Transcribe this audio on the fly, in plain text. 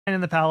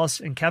in the palace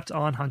and kept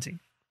on hunting.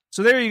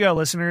 So there you go,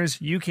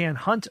 listeners. You can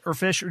hunt or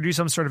fish or do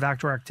some sort of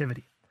outdoor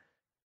activity.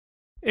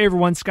 Hey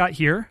everyone, Scott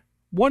here.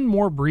 One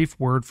more brief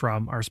word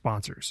from our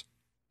sponsors.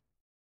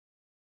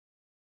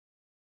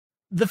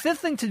 The fifth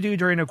thing to do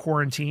during a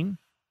quarantine,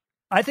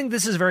 I think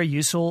this is very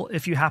useful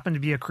if you happen to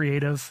be a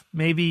creative.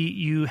 Maybe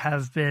you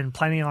have been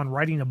planning on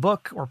writing a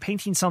book or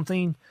painting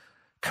something,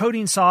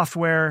 coding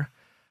software,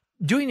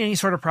 doing any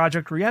sort of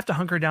project where you have to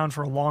hunker down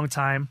for a long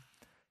time.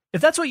 If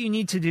that's what you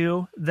need to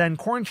do, then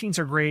quarantines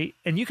are great,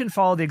 and you can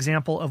follow the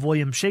example of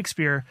William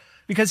Shakespeare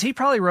because he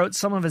probably wrote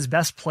some of his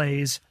best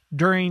plays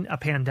during a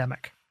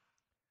pandemic.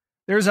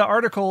 There's an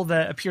article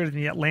that appeared in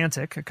The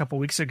Atlantic a couple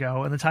weeks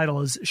ago, and the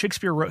title is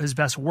Shakespeare Wrote His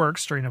Best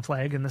Works During a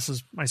Plague, and this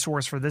is my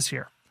source for this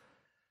here.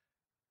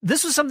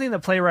 This was something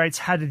that playwrights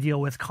had to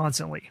deal with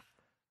constantly.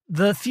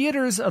 The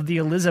theaters of the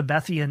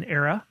Elizabethan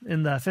era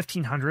in the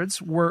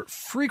 1500s were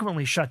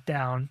frequently shut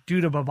down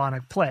due to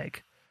bubonic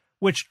plague,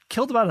 which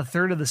killed about a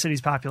third of the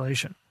city's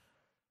population.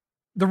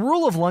 The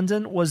rule of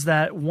London was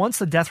that once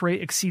the death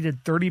rate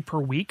exceeded 30 per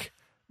week,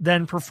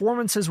 then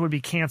performances would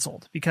be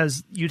canceled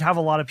because you'd have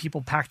a lot of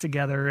people packed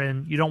together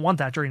and you don't want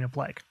that during a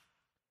plague.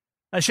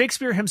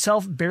 Shakespeare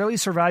himself barely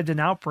survived an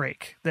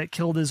outbreak that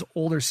killed his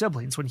older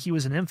siblings when he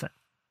was an infant.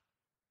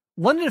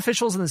 London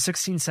officials in the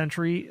 16th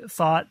century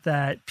thought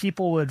that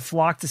people would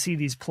flock to see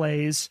these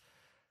plays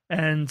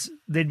and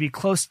they'd be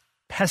close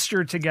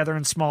pestered together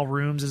in small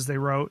rooms, as they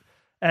wrote,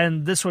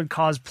 and this would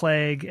cause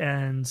plague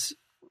and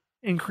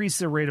increase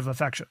the rate of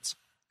infections.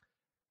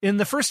 In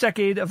the first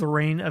decade of the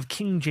reign of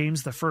King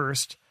James I,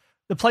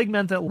 the plague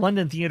meant that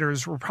London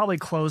theaters were probably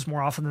closed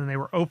more often than they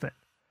were open,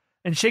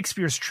 and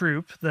Shakespeare's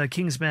troupe, the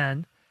King's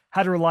Men,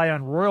 had to rely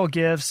on royal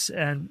gifts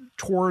and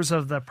tours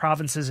of the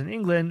provinces in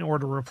England in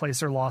order to replace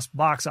their lost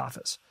box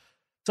office.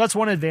 So that's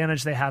one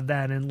advantage they had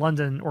then. In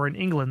London or in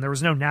England, there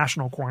was no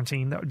national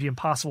quarantine that would be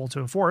impossible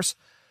to enforce,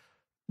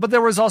 but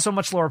there was also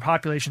much lower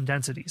population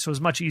density, so it was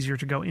much easier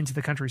to go into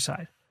the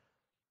countryside.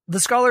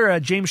 The scholar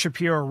James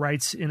Shapiro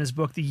writes in his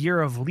book, The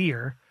Year of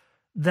Lear,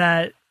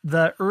 that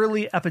the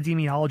early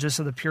epidemiologists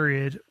of the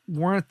period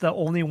weren't the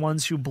only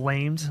ones who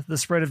blamed the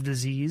spread of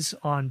disease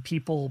on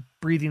people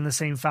breathing the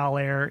same foul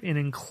air in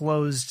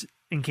enclosed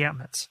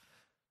encampments.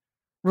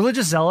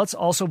 Religious zealots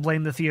also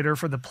blamed the theater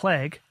for the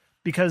plague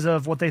because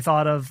of what they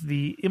thought of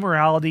the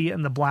immorality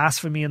and the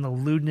blasphemy and the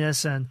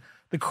lewdness and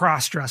the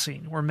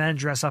cross-dressing, where men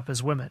dress up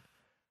as women.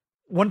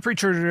 One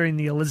preacher during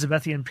the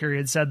Elizabethan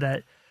period said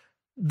that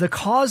the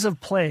cause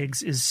of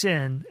plagues is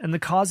sin, and the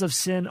cause of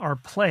sin are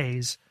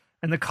plays,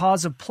 and the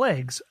cause of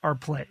plagues are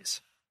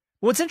plays.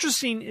 What's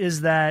interesting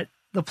is that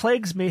the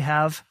plagues may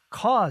have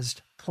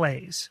caused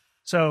plays.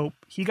 So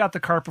he got the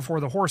cart before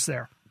the horse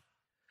there.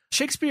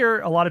 Shakespeare,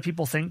 a lot of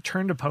people think,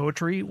 turned to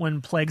poetry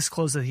when plagues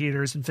closed the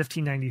theaters in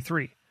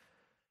 1593.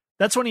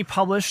 That's when he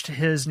published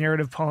his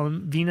narrative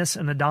poem, Venus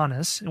and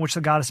Adonis, in which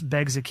the goddess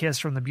begs a kiss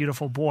from the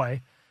beautiful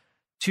boy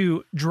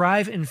to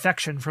drive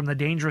infection from the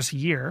dangerous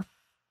year.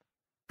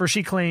 For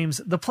she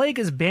claims, the plague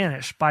is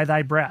banished by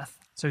thy breath.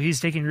 So he's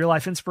taking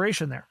real-life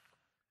inspiration there.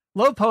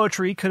 Low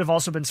poetry could have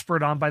also been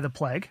spurred on by the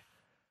plague,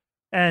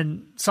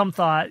 and some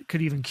thought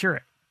could even cure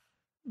it.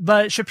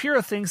 But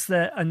Shapiro thinks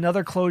that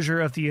another closure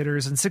of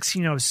theaters in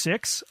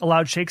 1606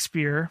 allowed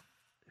Shakespeare,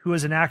 who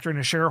was an actor and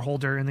a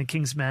shareholder in the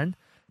King's Men,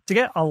 to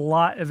get a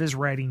lot of his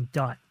writing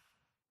done.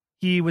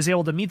 He was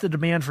able to meet the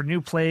demand for new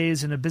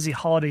plays in a busy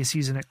holiday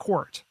season at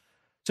court.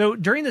 So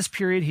during this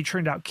period, he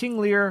churned out King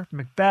Lear,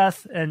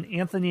 Macbeth, and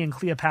Antony and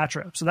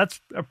Cleopatra. So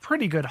that's a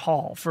pretty good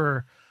haul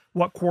for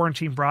what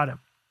quarantine brought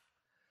him.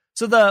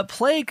 So the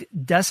plague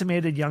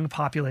decimated young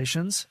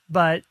populations,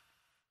 but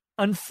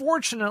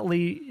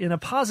unfortunately, in a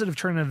positive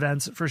turn of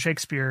events for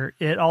Shakespeare,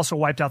 it also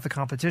wiped out the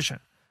competition.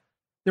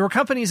 There were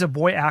companies of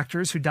boy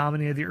actors who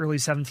dominated the early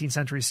 17th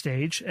century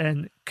stage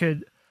and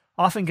could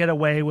often get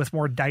away with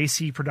more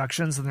dicey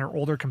productions than their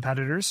older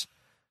competitors.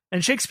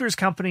 And Shakespeare's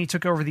company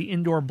took over the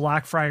indoor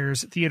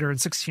Blackfriars Theatre in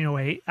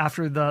 1608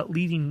 after the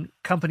leading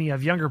company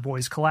of younger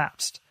boys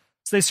collapsed.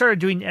 So they started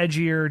doing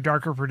edgier,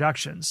 darker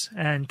productions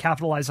and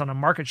capitalized on a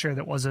market share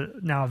that was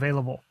now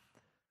available.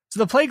 So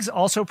the plagues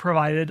also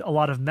provided a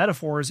lot of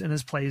metaphors in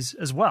his plays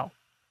as well.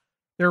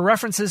 There are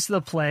references to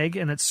the plague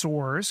and its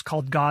sores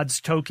called God's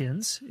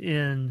tokens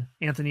in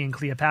Antony and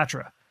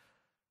Cleopatra.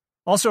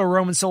 Also, a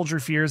Roman soldier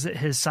fears that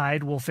his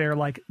side will fare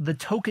like the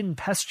token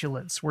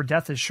pestilence, where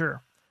death is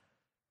sure.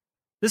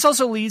 This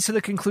also leads to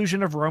the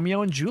conclusion of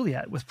Romeo and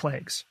Juliet with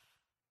plagues.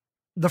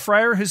 The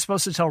friar who's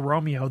supposed to tell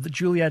Romeo that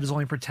Juliet is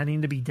only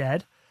pretending to be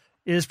dead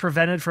is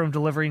prevented from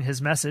delivering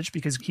his message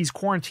because he's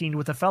quarantined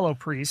with a fellow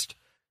priest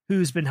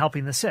who's been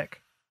helping the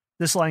sick.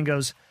 This line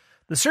goes,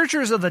 "The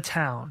searchers of the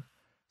town,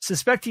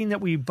 suspecting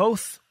that we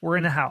both were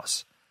in a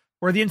house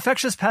where the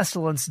infectious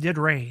pestilence did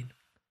reign,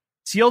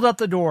 sealed up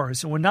the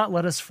doors and would not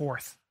let us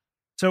forth."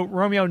 So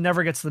Romeo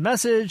never gets the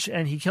message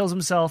and he kills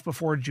himself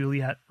before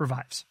Juliet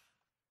revives.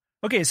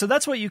 Okay, so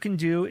that's what you can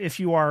do if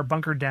you are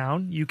bunkered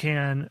down. You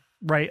can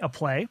write a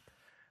play.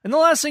 And the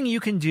last thing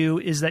you can do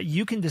is that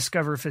you can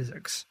discover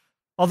physics.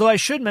 Although I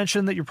should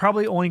mention that you're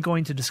probably only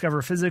going to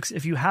discover physics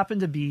if you happen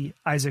to be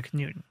Isaac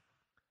Newton.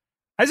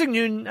 Isaac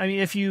Newton,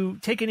 if you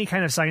take any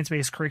kind of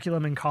science-based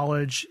curriculum in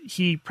college,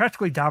 he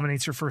practically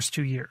dominates your first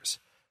 2 years.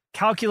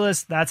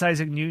 Calculus, that's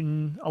Isaac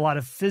Newton. A lot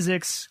of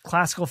physics,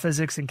 classical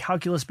physics, and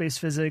calculus-based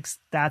physics,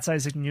 that's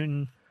Isaac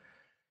Newton.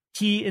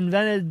 He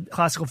invented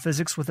classical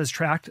physics with his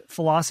tract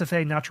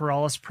Philosophiae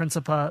Naturalis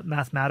Principia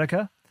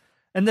Mathematica.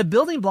 And the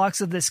building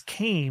blocks of this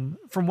came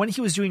from when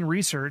he was doing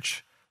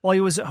research while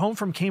he was at home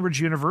from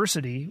Cambridge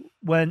University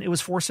when it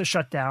was forced to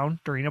shut down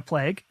during a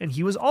plague, and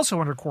he was also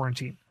under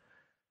quarantine.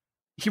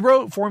 He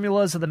wrote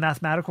formulas of the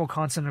mathematical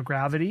constant of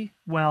gravity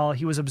while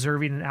he was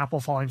observing an apple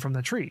falling from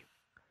the tree.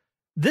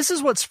 This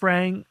is what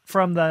sprang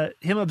from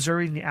him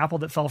observing the apple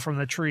that fell from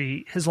the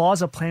tree, his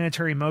laws of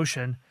planetary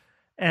motion,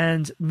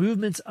 and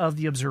movements of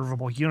the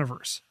observable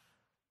universe.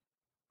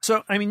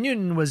 So,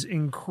 Newton was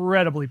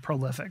incredibly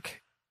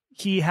prolific.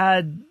 He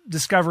had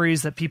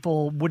discoveries that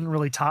people wouldn't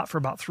really taught for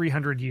about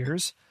 300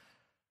 years.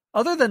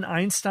 Other than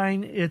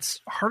Einstein, it's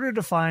harder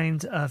to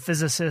find a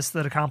physicist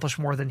that accomplished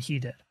more than he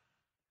did.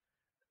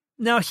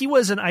 Now, he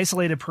was an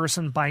isolated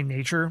person by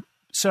nature,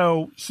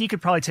 so he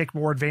could probably take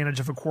more advantage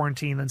of a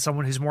quarantine than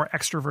someone who's more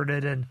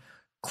extroverted and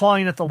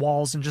clawing at the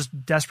walls and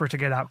just desperate to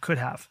get out could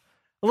have.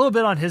 A little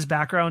bit on his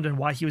background and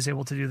why he was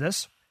able to do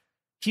this.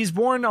 He's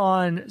born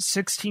on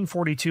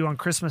 1642 on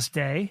Christmas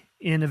Day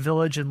in a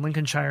village in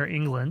Lincolnshire,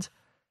 England.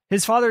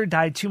 His father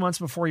died 2 months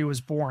before he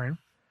was born,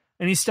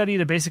 and he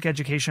studied a basic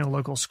education in a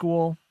local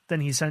school.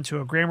 Then he sent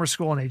to a grammar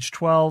school at age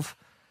 12.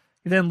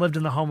 He then lived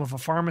in the home of a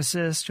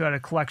pharmacist who had a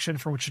collection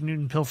from which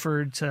Newton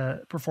pilfered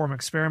to perform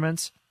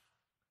experiments.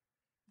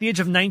 At the age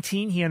of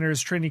 19, he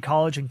enters Trinity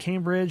College in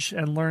Cambridge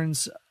and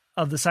learns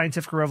of the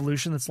scientific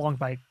revolution that's longed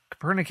by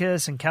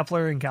Copernicus and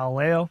Kepler and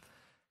Galileo.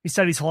 He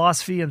studies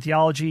philosophy and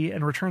theology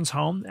and returns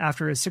home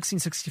after his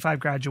 1665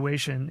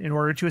 graduation in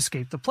order to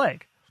escape the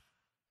plague.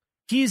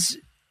 He's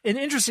an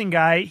interesting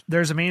guy.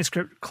 There's a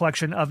manuscript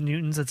collection of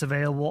Newton's that's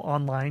available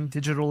online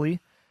digitally,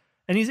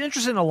 and he's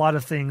interested in a lot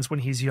of things when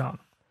he's young.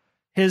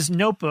 His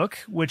notebook,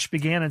 which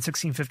began in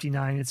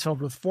 1659, it's filled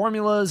with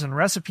formulas and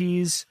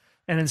recipes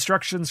and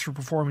instructions for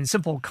performing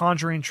simple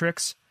conjuring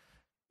tricks.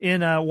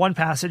 In one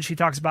passage, he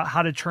talks about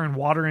how to turn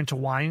water into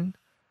wine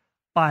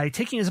by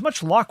taking as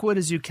much lockwood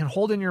as you can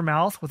hold in your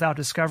mouth without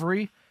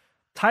discovery,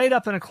 tie it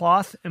up in a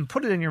cloth and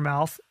put it in your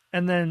mouth,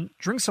 and then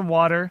drink some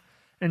water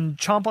and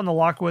chomp on the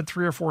lockwood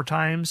 3 or 4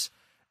 times,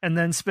 and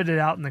then spit it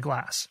out in the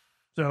glass.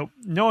 So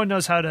no one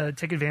knows how to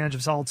take advantage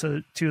of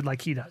solitude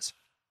like he does.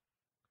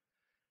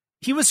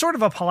 He was sort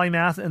of a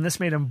polymath, and this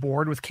made him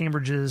bored with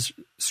Cambridge's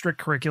strict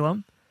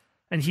curriculum,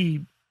 and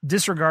he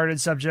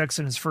disregarded subjects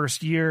in his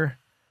first year.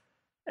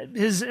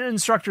 His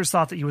instructors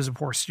thought that he was a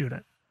poor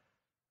student.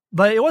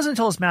 But it wasn't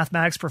until his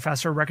mathematics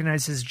professor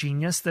recognized his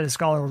genius that his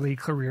scholarly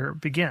career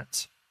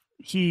begins.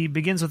 He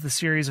begins with a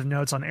series of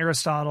notes on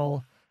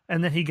Aristotle,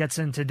 and then he gets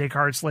into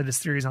Descartes'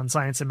 latest theories on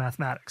science and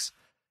mathematics.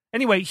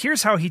 Anyway,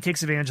 here's how he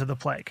takes advantage of the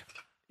plague.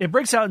 It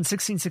breaks out in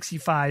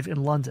 1665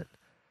 in London.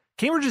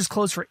 Cambridge is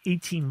closed for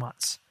 18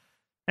 months.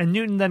 And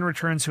Newton then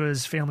returns to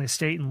his family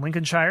estate in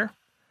Lincolnshire.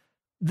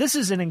 This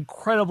is an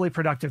incredibly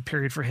productive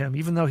period for him,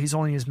 even though he's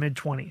only in his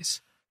mid-20s.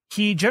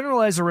 He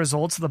generalized the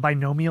results of the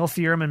binomial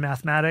theorem in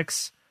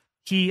mathematics.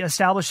 He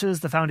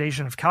establishes the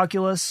foundation of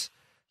calculus.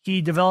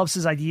 He develops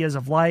his ideas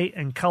of light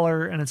and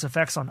color and its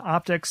effects on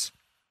optics.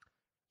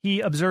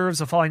 He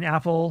observes a falling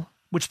apple,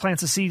 which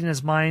plants a seed in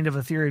his mind of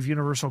a theory of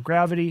universal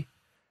gravity.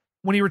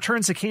 When he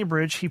returns to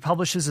Cambridge, he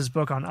publishes his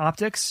book on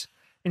optics,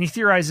 and he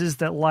theorizes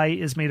that light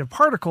is made of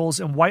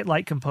particles and white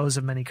light composed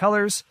of many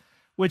colors,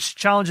 which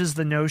challenges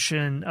the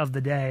notion of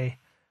the day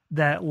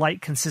that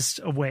light consists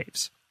of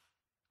waves.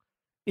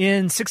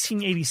 In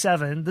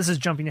 1687, this is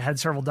jumping ahead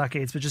several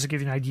decades, but just to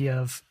give you an idea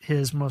of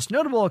his most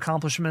notable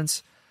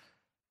accomplishments,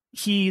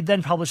 he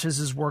then publishes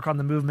his work on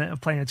the movement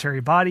of planetary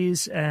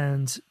bodies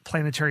and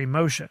planetary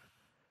motion.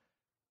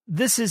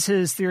 This is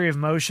his theory of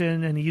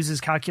motion, and he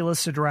uses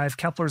calculus to derive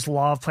Kepler's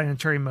law of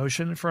planetary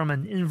motion from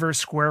an inverse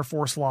square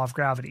force law of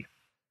gravity.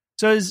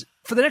 So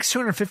for the next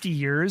 250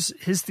 years,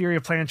 his theory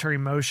of planetary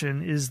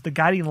motion is the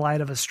guiding light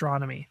of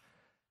astronomy.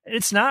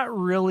 It's not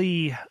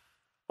really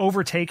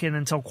overtaken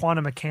until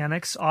quantum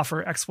mechanics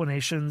offer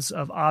explanations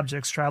of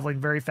objects traveling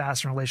very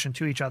fast in relation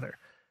to each other.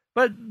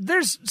 But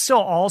there's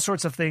still all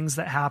sorts of things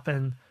that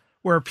happen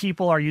where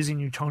people are using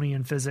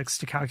Newtonian physics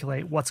to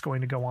calculate what's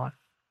going to go on.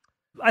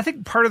 I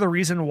think part of the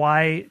reason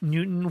why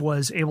Newton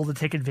was able to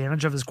take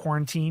advantage of his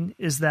quarantine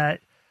is that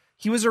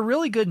he was a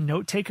really good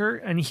note taker,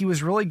 and he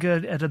was really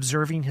good at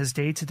observing his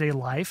day-to-day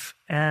life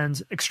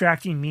and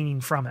extracting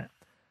meaning from it.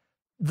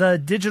 The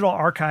digital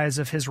archives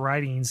of his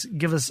writings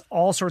give us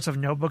all sorts of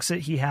notebooks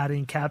that he had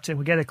and kept, and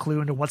we get a clue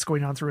into what's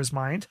going on through his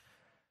mind.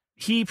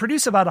 He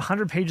produced about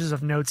 100 pages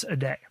of notes a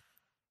day.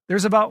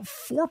 There's about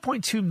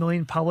 4.2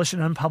 million published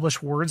and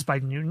unpublished words by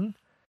Newton,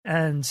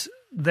 and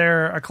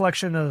they're a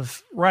collection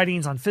of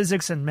writings on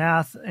physics and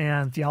math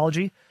and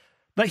theology.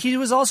 But he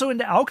was also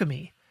into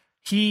alchemy.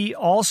 He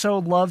also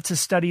loved to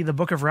study the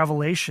book of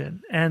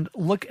Revelation and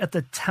look at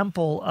the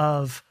temple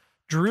of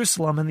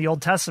Jerusalem in the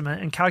Old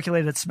Testament and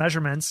calculated its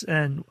measurements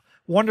and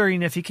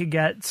wondering if he could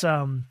get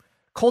some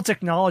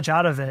cultic knowledge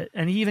out of it.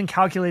 And he even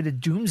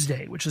calculated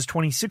doomsday, which is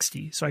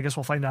 2060. So I guess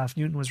we'll find out if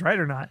Newton was right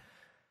or not.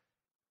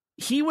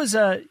 He was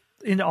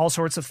into all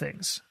sorts of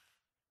things.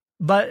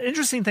 But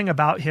interesting thing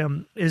about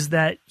him is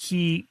that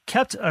he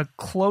kept a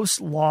close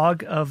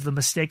log of the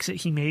mistakes that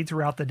he made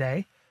throughout the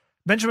day.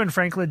 Benjamin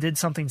Franklin did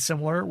something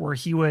similar where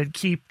he would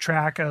keep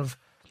track of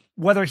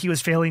whether he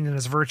was failing in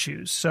his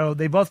virtues. So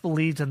they both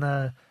believed in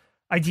the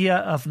idea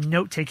of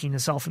note-taking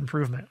and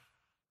self-improvement.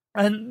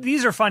 And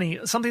these are funny.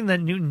 Something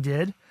that Newton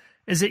did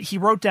is that he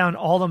wrote down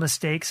all the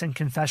mistakes and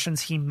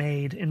confessions he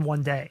made in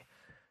one day.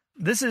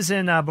 This is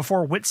in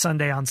before Whit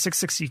Sunday on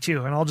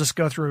 662, and I'll just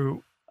go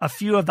through a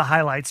few of the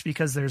highlights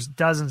because there's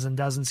dozens and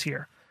dozens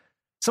here.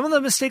 Some of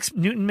the mistakes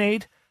Newton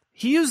made: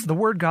 he used the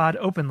word God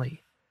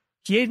openly.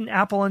 He ate an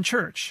apple in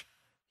church.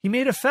 He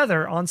made a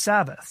feather on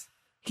Sabbath.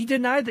 He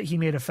denied that he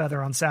made a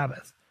feather on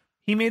Sabbath.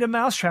 He made a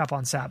mousetrap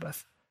on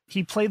Sabbath.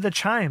 He played the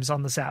chimes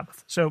on the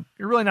Sabbath. So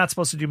you're really not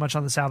supposed to do much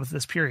on the Sabbath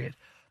this period.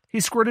 He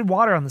squirted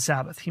water on the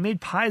Sabbath. He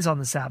made pies on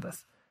the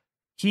Sabbath.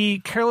 He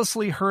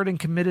carelessly heard and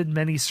committed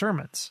many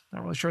sermons.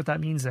 Not really sure what that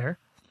means there.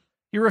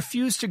 He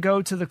refused to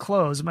go to the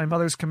close at my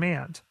mother's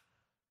command.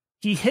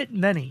 He hit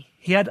many.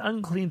 He had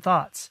unclean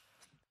thoughts.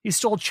 He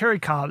stole cherry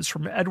cobs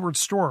from Edward's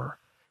store.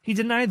 He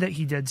denied that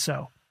he did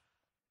so.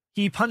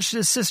 He punched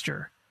his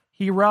sister.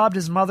 He robbed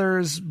his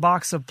mother's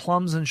box of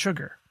plums and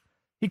sugar.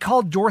 He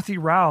called Dorothy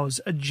Rouse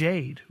a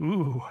jade.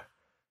 Ooh.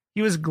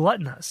 He was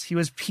gluttonous. He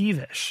was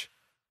peevish.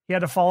 He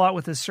had a fallout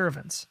with his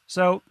servants.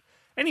 So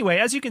anyway,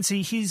 as you can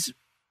see, he's,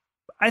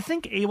 I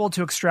think, able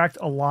to extract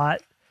a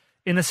lot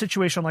in a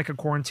situation like a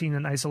quarantine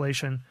and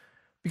isolation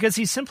because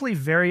he's simply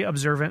very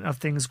observant of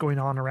things going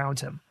on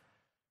around him.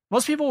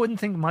 Most people wouldn't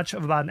think much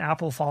about an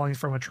apple falling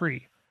from a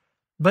tree,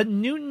 but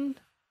Newton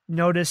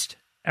noticed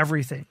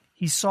everything.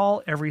 He saw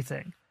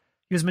everything.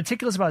 He was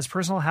meticulous about his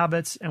personal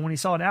habits, and when he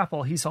saw an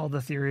apple, he saw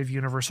the theory of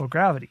universal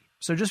gravity.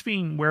 So just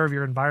being aware of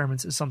your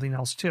environments is something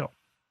else too.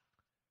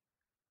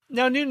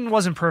 Now, Newton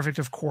wasn't perfect,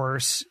 of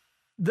course.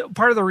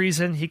 Part of the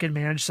reason he could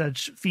manage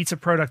such feats of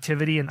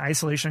productivity in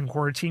isolation and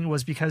quarantine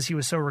was because he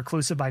was so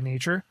reclusive by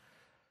nature.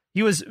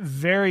 He was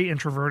very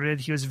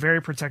introverted. He was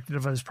very protective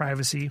of his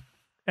privacy,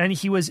 and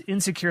he was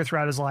insecure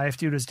throughout his life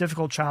due to his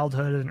difficult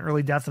childhood and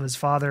early death of his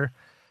father.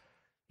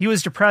 He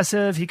was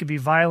depressive, he could be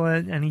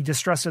violent, and he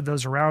distrusted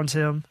those around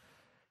him.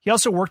 He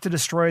also worked to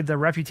destroy the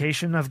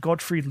reputation of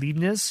Gottfried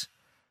Leibniz,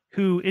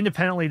 who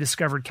independently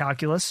discovered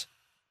calculus.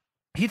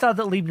 He thought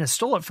that Leibniz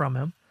stole it from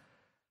him.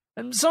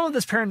 And some of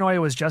this paranoia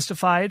was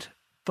justified,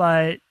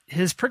 but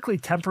his prickly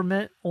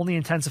temperament only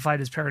intensified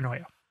his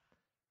paranoia.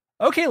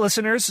 Okay,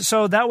 listeners,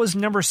 so that was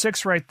number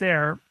 6 right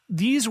there.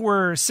 These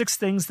were 6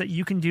 things that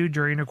you can do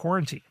during a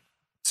quarantine.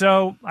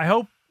 So I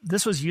hope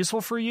this was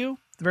useful for you.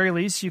 At the very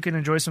least, you can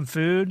enjoy some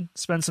food,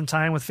 spend some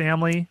time with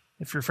family.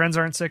 If your friends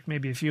aren't sick,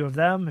 maybe a few of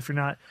them. If you're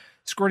not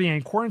squirting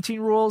any quarantine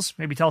rules,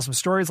 maybe tell some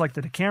stories like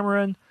the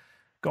Decameron.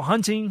 Go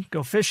hunting,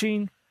 go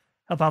fishing,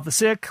 help out the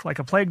sick like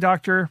a plague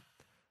doctor.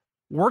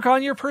 Work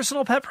on your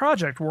personal pet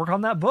project. Work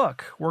on that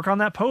book. Work on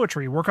that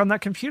poetry. Work on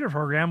that computer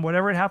program,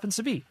 whatever it happens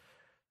to be.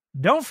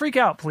 Don't freak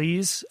out,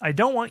 please. I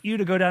don't want you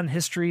to go down in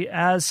history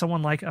as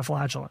someone like a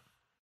flagellant.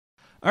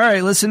 All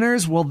right,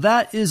 listeners. Well,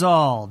 that is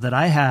all that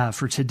I have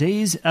for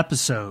today's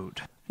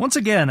episode. Once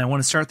again, I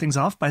want to start things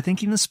off by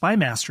thanking the Spy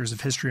Masters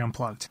of History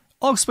Unplugged.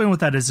 I'll explain what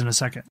that is in a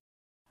second.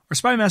 Our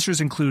Spy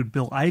Masters include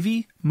Bill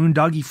Ivey,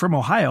 Moondoggy from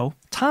Ohio,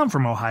 Tom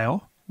from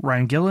Ohio,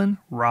 Ryan Gillen,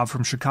 Rob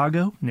from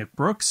Chicago, Nick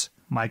Brooks,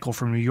 Michael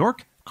from New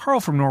York, Carl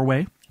from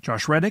Norway,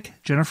 Josh Reddick,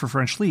 Jennifer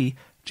French-Lee,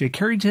 Jay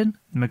Carrington,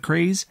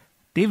 McCrae's,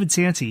 David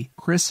Santi,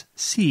 Chris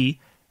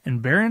C.,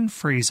 and Baron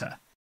Fraser.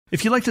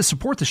 If you'd like to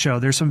support the show,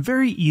 there's some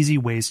very easy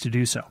ways to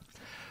do so.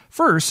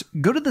 First,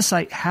 go to the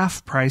site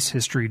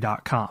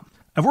halfpricehistory.com.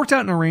 I've worked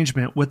out an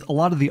arrangement with a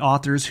lot of the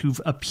authors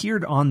who've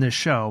appeared on this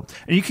show,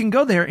 and you can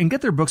go there and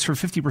get their books for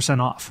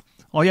 50% off.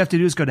 All you have to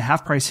do is go to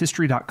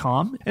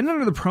halfpricehistory.com and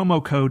enter the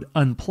promo code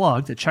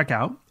UNPLUGGED at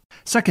checkout.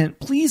 Second,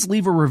 please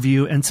leave a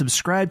review and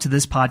subscribe to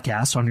this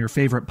podcast on your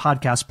favorite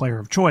podcast player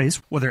of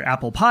choice, whether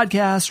Apple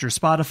Podcasts or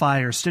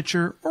Spotify or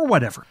Stitcher or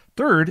whatever.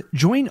 Third,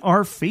 join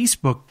our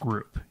Facebook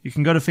group. You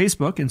can go to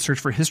Facebook and search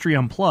for History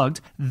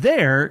Unplugged.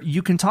 There,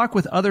 you can talk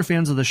with other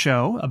fans of the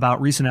show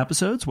about recent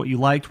episodes, what you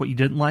liked, what you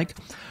didn't like.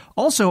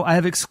 Also, I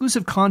have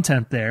exclusive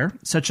content there,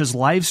 such as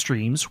live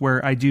streams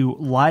where I do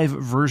live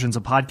versions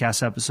of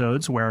podcast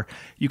episodes where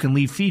you can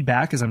leave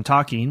feedback as I'm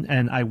talking,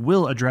 and I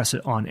will address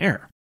it on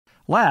air.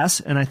 Last,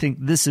 and I think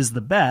this is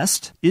the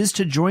best, is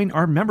to join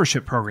our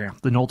membership program,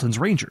 the Knowlton's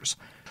Rangers.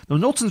 The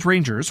Knowlton's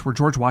Rangers were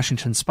George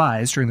Washington's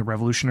spies during the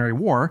Revolutionary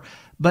War,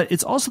 but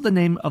it's also the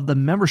name of the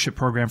membership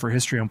program for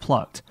History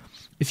Unplugged.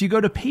 If you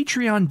go to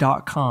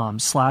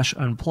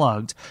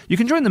patreon.com/unplugged, you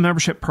can join the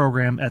membership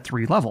program at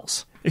 3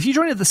 levels. If you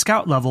join at the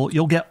Scout level,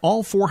 you'll get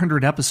all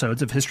 400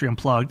 episodes of History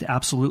Unplugged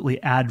absolutely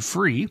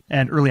ad-free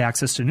and early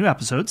access to new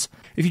episodes.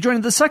 If you join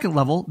at the 2nd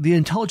level, the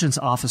Intelligence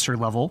Officer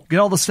level, get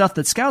all the stuff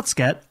that Scouts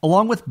get,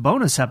 along with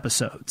bonus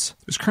episodes.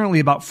 There's currently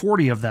about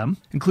 40 of them,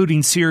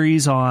 including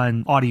series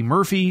on Audie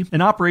Murphy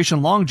and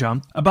Operation Long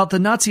Jump about the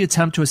Nazi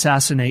attempt to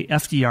assassinate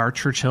FDR,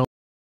 Churchill,